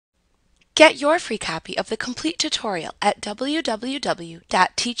Get your free copy of the complete tutorial at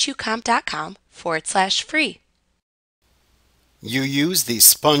www.teachucomp.com/free. You use the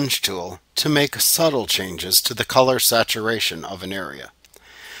sponge tool to make subtle changes to the color saturation of an area.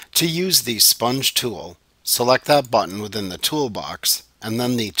 To use the sponge tool, select that button within the toolbox and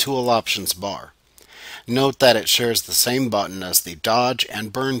then the tool options bar. Note that it shares the same button as the dodge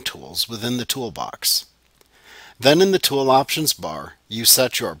and burn tools within the toolbox. Then in the tool options bar, you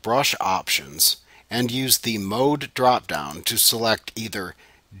set your brush options and use the mode drop-down to select either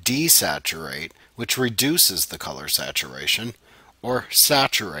desaturate, which reduces the color saturation, or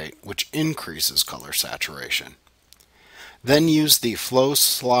saturate, which increases color saturation. Then use the flow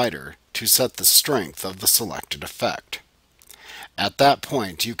slider to set the strength of the selected effect. At that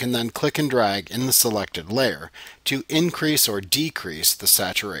point, you can then click and drag in the selected layer to increase or decrease the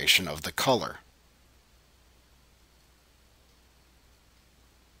saturation of the color.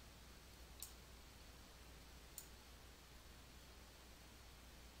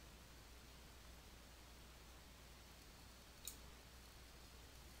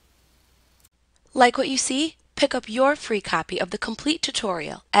 Like what you see? Pick up your free copy of the complete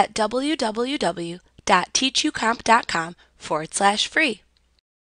tutorial at www.teachucomp.com/free.